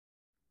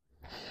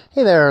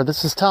Hey there,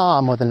 this is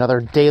Tom with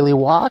another daily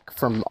walk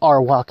from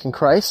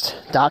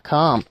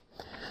ourwalkinchrist.com.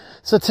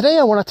 So today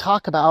I want to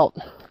talk about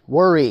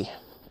worry.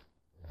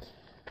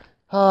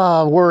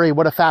 Worry,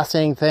 what a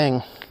fascinating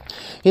thing.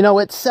 You know,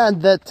 it's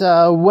said that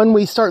when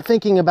we start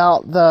thinking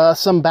about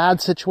some bad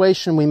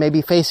situation we may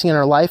be facing in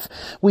our life,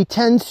 we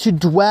tend to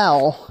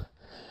dwell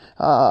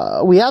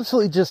we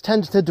absolutely just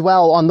tend to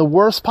dwell on the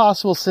worst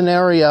possible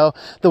scenario,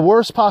 the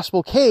worst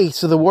possible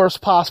case, or the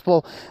worst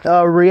possible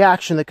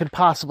reaction that could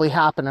possibly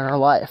happen in our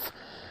life.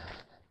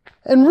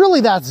 And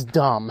really, that's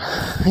dumb.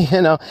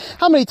 You know,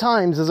 how many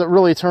times does it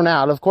really turn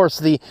out? Of course,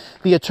 the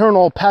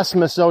eternal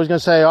pessimist is always going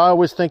to say, I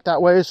always think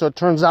that way, so it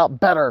turns out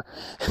better.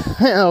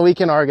 You know, we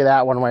can argue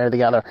that one way or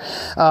the other.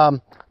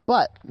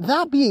 But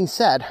that being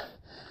said,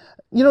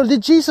 you know,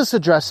 did Jesus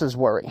address his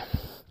worry?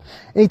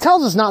 And he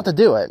tells us not to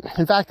do it.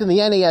 In fact, in the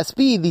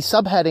NASB, the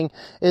subheading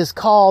is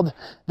called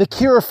The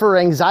Cure for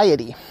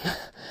Anxiety.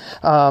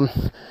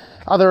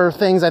 Other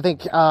things, I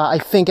think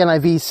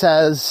NIV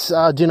says,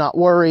 do not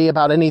worry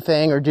about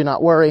anything, or do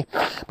not worry.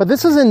 But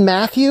this is in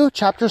Matthew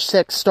chapter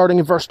 6, starting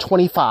in verse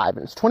 25.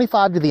 And it's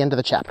 25 to the end of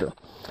the chapter.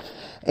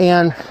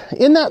 And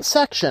in that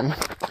section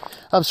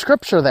of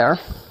scripture there,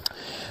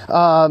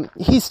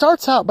 he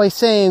starts out by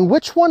saying,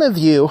 which one of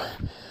you,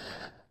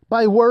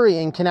 by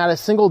worrying, can add a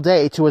single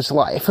day to his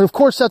life? And of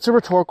course, that's a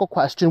rhetorical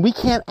question. We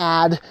can't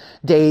add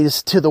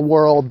days to the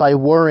world by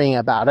worrying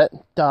about it.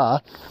 Duh.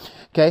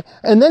 Okay.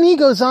 And then he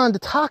goes on to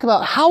talk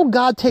about how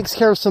God takes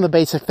care of some of the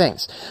basic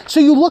things.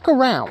 So you look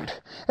around,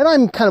 and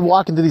I'm kind of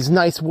walking through these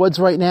nice woods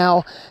right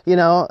now. You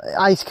know,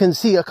 I can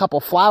see a couple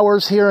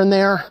flowers here and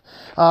there.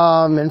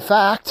 In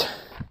fact,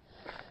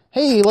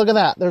 hey, look at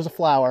that. There's a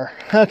flower.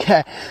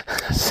 Okay.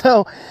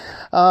 So,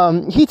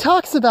 he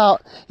talks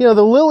about, you know,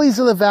 the lilies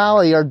of the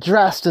valley are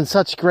dressed in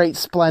such great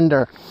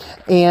splendor.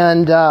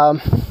 And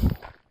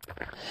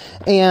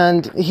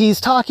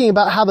he's talking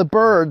about how the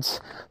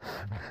birds,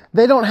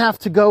 they don't have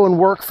to go and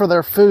work for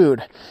their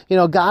food. You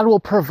know, God will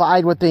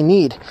provide what they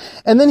need.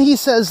 And then he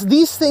says,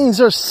 these things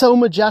are so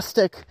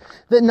majestic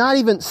that not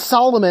even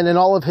Solomon in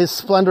all of his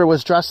splendor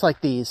was dressed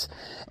like these.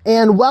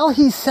 And while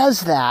he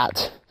says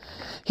that,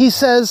 he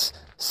says,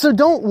 so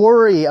don't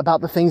worry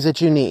about the things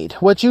that you need.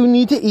 What you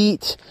need to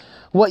eat,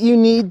 what you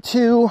need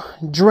to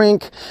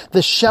drink,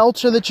 the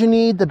shelter that you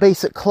need, the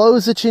basic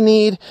clothes that you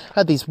need. I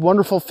have these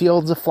wonderful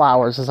fields of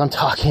flowers as I'm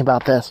talking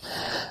about this.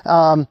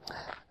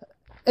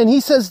 And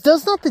he says,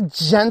 does not the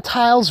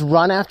Gentiles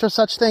run after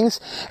such things?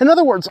 In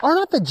other words, are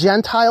not the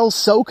Gentiles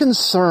so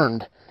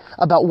concerned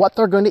about what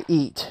they're going to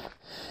eat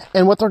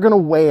and what they're going to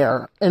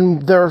wear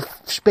and their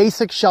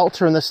basic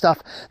shelter and this stuff,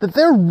 that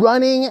they're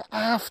running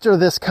after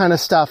this kind of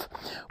stuff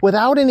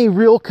without any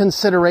real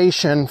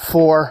consideration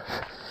for,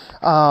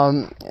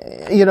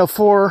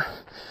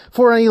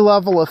 for any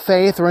level of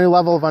faith or any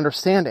level of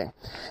understanding.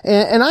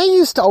 And I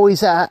used to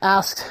always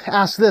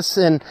ask this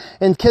in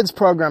kids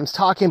programs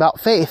talking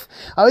about faith.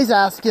 I always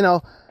ask, you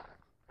know,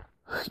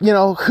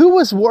 who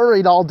was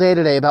worried all day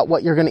today about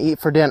what you're going to eat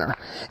for dinner?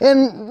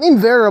 And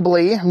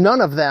invariably,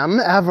 none of them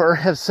ever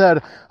have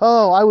said,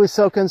 oh, I was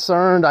so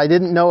concerned, I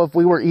didn't know if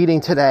we were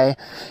eating today.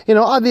 You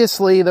know,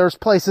 obviously there's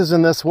places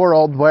in this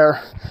world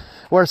where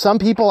some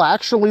people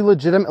actually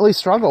legitimately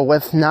struggle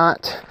with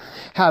not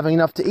having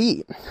enough to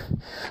eat.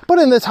 But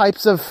in the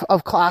types of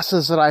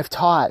classes that I've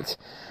taught,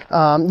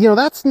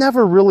 that's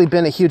never really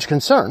been a huge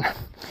concern.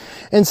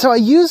 And so I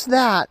use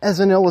that as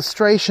an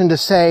illustration to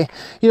say,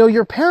 you know,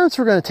 your parents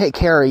were going to take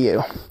care of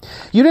you.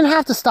 You didn't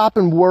have to stop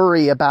and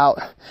worry about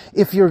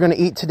if you're going to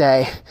eat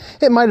today.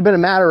 It might have been a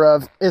matter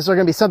of, is there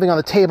going to be something on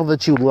the table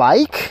that you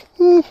like?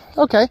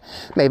 Okay,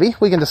 maybe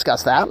we can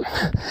discuss that.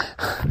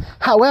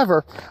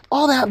 However,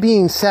 all that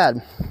being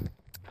said,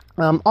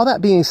 and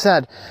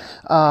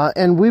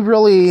we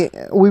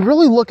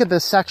really look at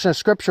this section of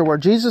scripture where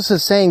Jesus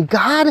is saying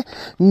God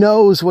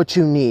knows what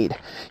you need.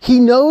 He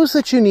knows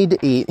that you need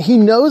to eat. He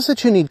knows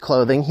that you need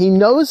clothing. He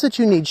knows that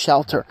you need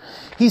shelter.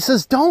 He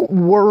says, don't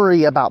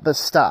worry about this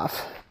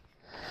stuff.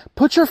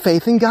 Put your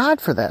faith in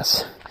God for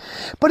this.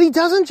 But he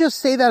doesn't just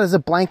say that as a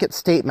blanket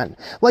statement.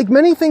 Like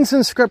many things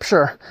in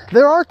scripture,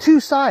 there are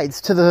two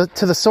sides to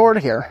the sword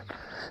here.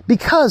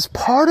 Because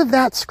part of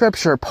that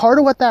scripture, part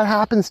of what that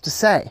happens to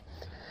say,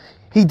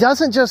 he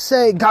doesn't just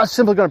say, God's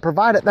simply going to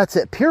provide it, that's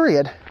it,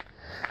 period.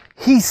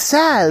 He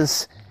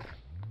says,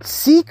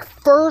 seek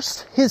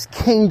first his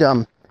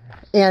kingdom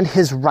and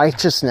his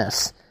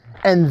righteousness,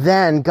 and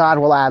then God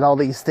will add all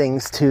these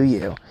things to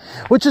you.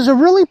 Which is a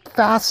really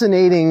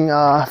fascinating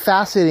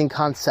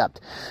concept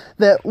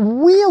that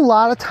we a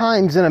lot of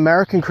times in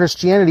American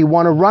Christianity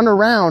want to run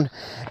around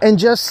and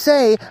just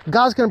say,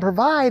 God's going to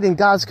provide, and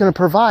God's going to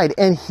provide,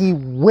 and he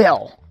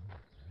will.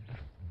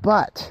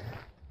 But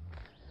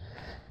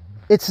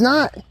it's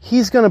not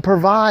he's going to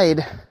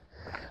provide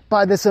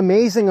by this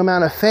amazing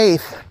amount of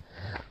faith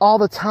all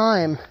the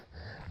time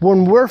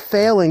when we're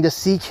failing to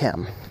seek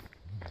him.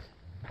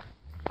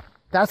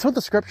 That's what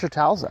the scripture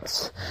tells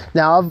us.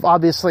 Now,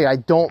 obviously, I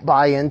don't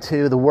buy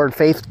into the word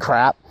faith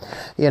crap,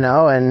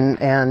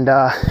 and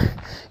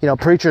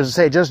preachers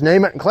say, just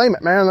name it and claim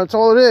it, man. That's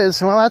all it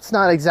is. Well, that's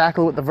not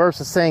exactly what the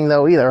verse is saying,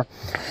 though, either.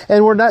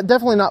 And we're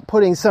definitely not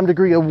putting some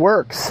degree of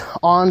works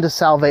onto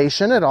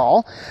salvation at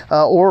all,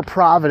 or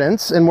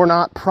providence. And we're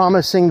not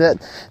promising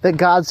that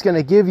God's going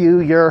to give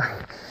you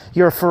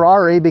your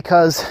Ferrari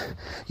because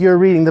you're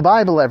reading the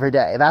Bible every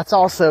day. That's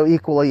also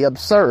equally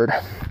absurd.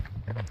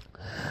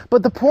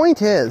 But the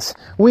point is,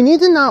 we need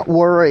to not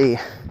worry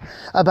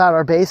about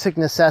our basic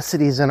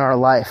necessities in our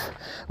life.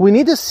 We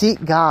need to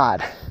seek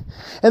God.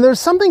 And there's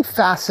something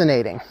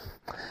fascinating.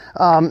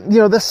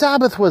 The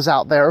Sabbath was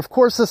out there. Of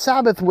course, the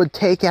Sabbath would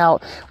take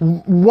out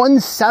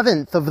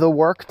 1/7 of the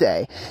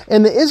workday.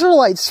 And the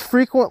Israelites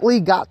frequently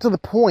got to the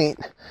point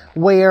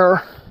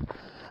where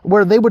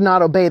they would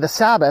not obey the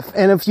Sabbath.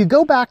 And if you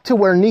go back to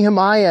where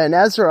Nehemiah and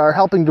Ezra are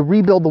helping to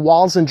rebuild the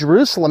walls in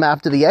Jerusalem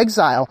after the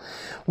exile,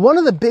 one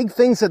of the big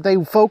things that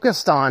they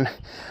focused on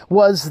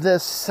was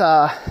this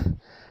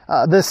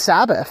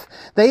Sabbath.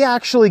 They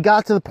actually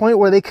got to the point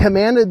where they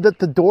commanded that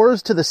the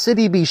doors to the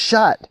city be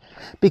shut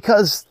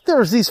because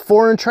there's these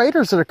foreign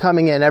traders that are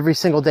coming in every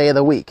single day of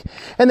the week.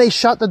 And they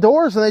shut the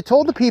doors and they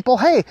told the people,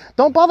 hey,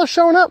 don't bother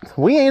showing up.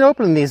 We ain't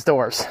opening these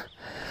doors.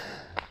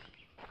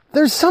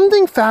 There's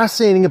something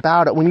fascinating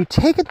about it. When you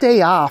take a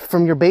day off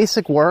from your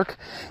basic work,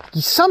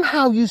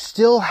 somehow you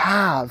still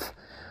have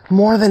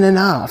more than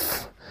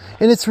enough.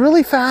 And it's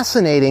really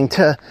fascinating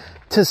to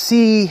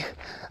see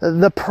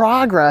the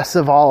progress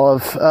of all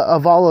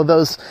of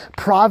those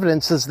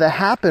providences that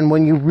happen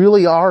when you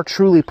really are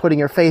truly putting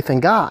your faith in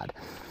God.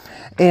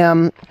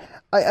 And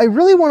I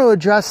really want to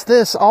address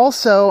this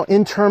also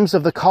in terms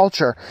of the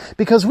culture,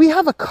 because we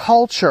have a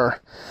culture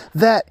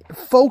that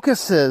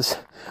focuses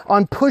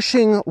on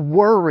pushing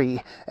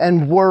worry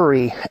and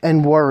worry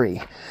and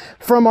worry.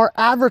 From our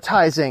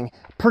advertising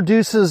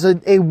produces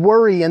a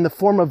worry in the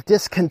form of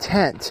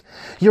discontent.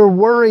 You're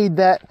worried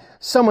that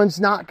someone's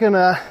not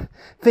gonna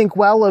think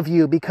well of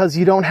you because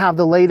you don't have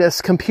the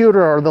latest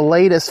computer or the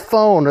latest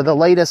phone or the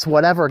latest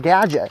whatever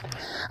gadget.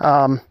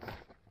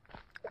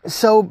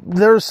 So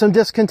there's some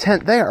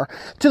discontent there,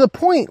 to the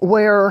point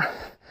where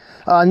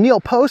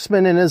Neil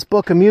Postman, in his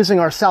book Amusing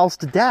Ourselves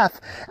to Death,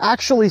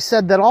 actually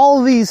said that all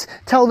of these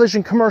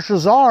television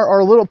commercials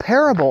are little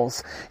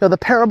parables. The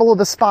parable of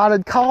the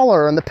spotted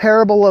collar and the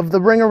parable of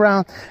the ring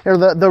around, or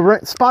the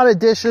spotted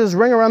dishes,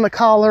 ring around the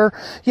collar,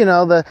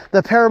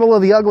 the parable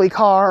of the ugly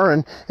car,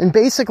 and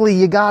basically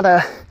you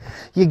gotta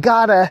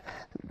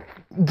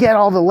get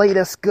all the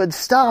latest good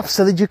stuff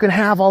so that you can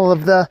have all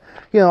of the,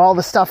 all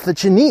the stuff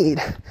that you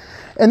need.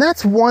 And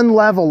that's one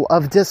level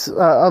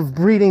of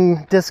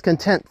breeding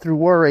discontent through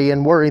worry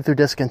and worry through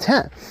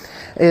discontent,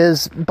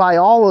 is by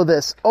all of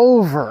this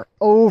over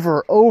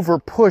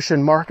push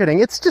in marketing.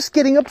 It's just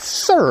getting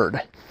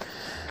absurd.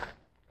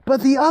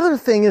 But the other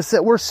thing is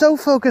that we're so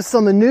focused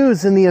on the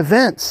news and the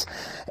events.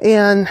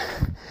 And,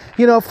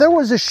 if there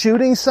was a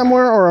shooting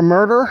somewhere or a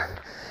murder,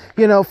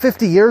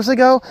 50 years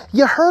ago,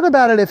 you heard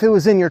about it if it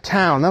was in your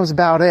town. That was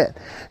about it.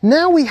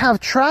 Now we have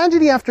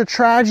tragedy after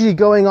tragedy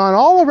going on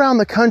all around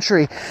the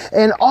country,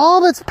 and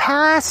all that's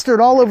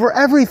plastered all over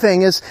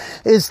everything is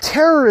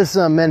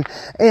terrorism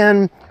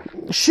and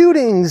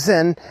shootings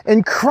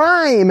and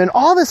crime and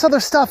all this other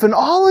stuff. And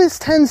all this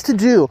tends to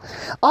do,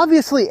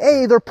 obviously,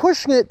 they're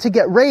pushing it to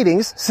get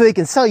ratings so they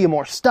can sell you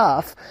more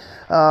stuff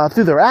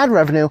through their ad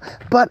revenue.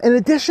 But in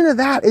addition to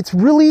that, it's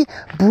really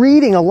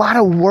breeding a lot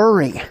of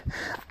worry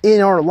in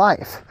our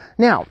life.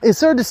 Now, is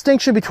there a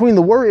distinction between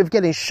the worry of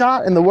getting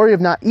shot and the worry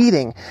of not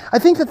eating? I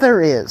think that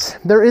there is.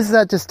 There is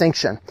that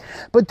distinction.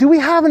 But do we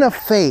have enough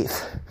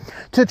faith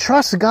to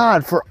trust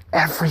God for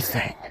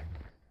everything?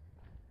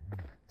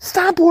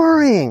 Stop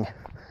worrying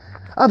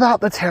about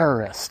the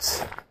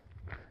terrorists.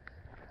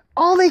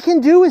 All they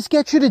can do is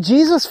get you to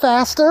Jesus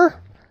faster.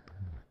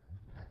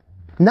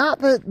 Not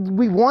that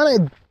we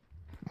want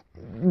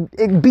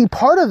to be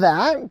part of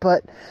that,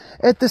 but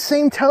at the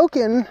same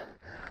token,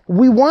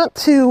 we want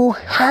to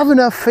have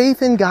enough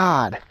faith in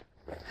God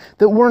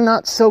that we're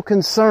not so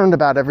concerned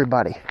about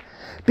everybody.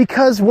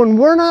 Because when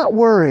we're not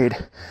worried,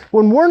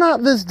 when we're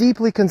not this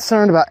deeply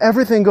concerned about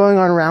everything going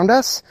on around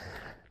us,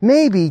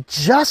 maybe,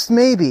 just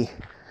maybe,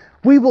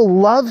 we will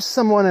love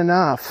someone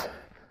enough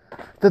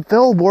that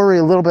they'll worry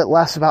a little bit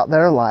less about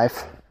their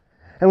life.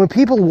 And when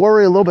people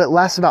worry a little bit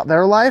less about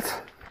their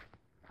life,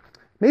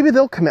 maybe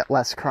they'll commit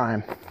less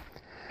crime.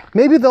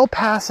 Maybe they'll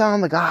pass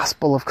on the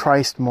gospel of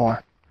Christ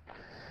more.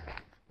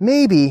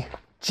 Maybe,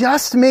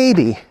 just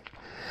maybe,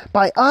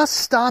 by us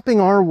stopping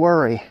our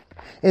worry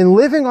and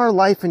living our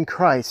life in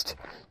Christ,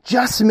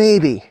 just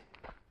maybe,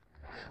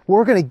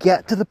 we're going to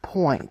get to the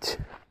point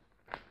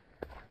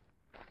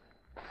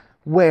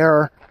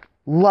where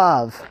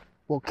love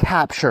will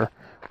capture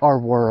our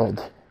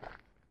world.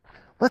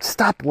 Let's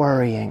stop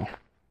worrying.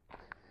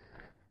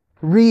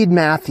 Read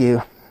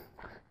Matthew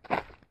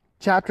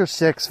chapter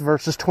 6,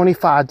 verses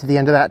 25 to the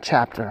end of that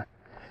chapter.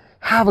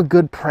 Have a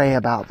good pray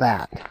about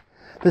that.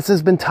 This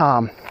has been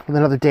Tom with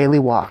another Daily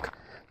Walk,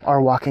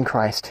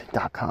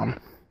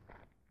 ourwalkinchrist.com.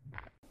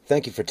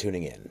 Thank you for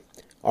tuning in.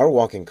 Our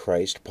Walk in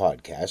Christ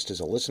podcast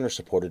is a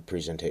listener-supported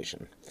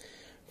presentation.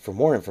 For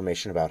more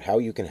information about how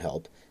you can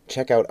help,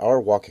 check out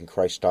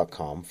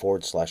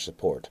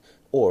ourwalkinchrist.com/support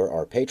or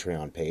our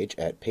Patreon page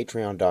at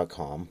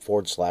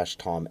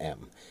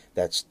patreon.com/TomM.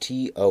 That's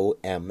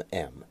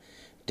TOMM.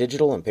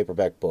 Digital and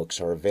paperback books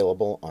are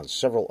available on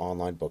several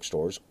online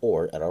bookstores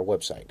or at our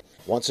website.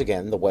 Once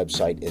again, the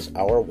website is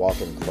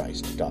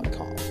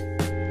ourwalkinchrist.com.